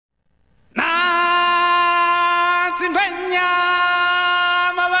We are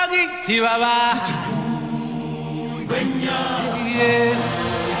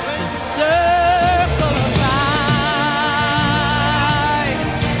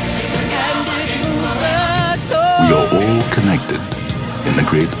all connected in the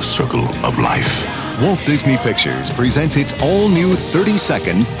great circle of life. Walt Disney Pictures presents its all-new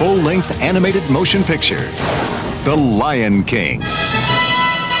 30-second full-length animated motion picture, The Lion King.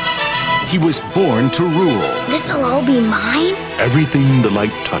 He was born to rule. This'll all be mine? Everything the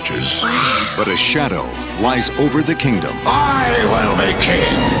light touches. Wow. But a shadow lies over the kingdom. I will be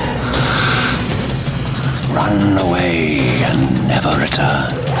king. Run away and never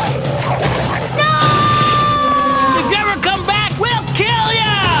return. If you ever come back, we'll kill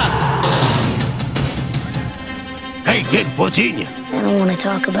ya! Hey, kid, what's eating you? I don't want to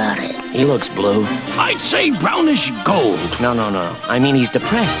talk about it. He looks blue. I'd say brownish gold. No. I mean, he's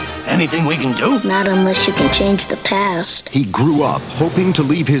depressed. Anything we can do? Not unless you can change the past. He grew up hoping to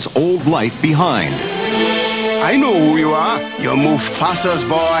leave his old life behind. I know who you are. You're Mufasa's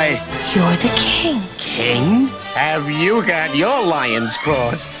boy. You're the king. King? Have you got your lions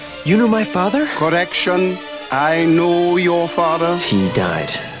crossed? You know my father? Correction. I know your father. He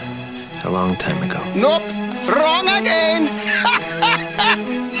died a long time ago. Nope. Wrong again.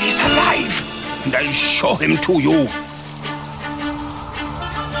 He's alive. And I'll show him to you.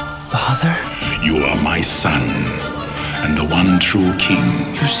 Father? You are my son, and the one true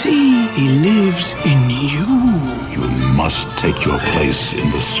king. You see, he lives in you. You must take your place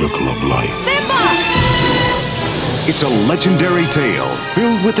in the circle of life. Simba! It's a legendary tale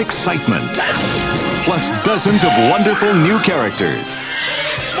filled with excitement, plus dozens of wonderful new characters.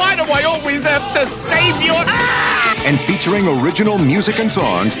 Why do I always have to save you? And featuring original music and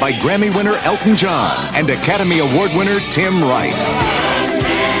songs by Grammy winner Elton John and Academy Award winner Tim Rice.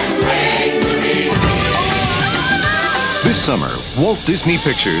 This summer, Walt Disney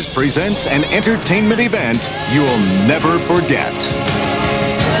Pictures presents an entertainment event you'll never forget.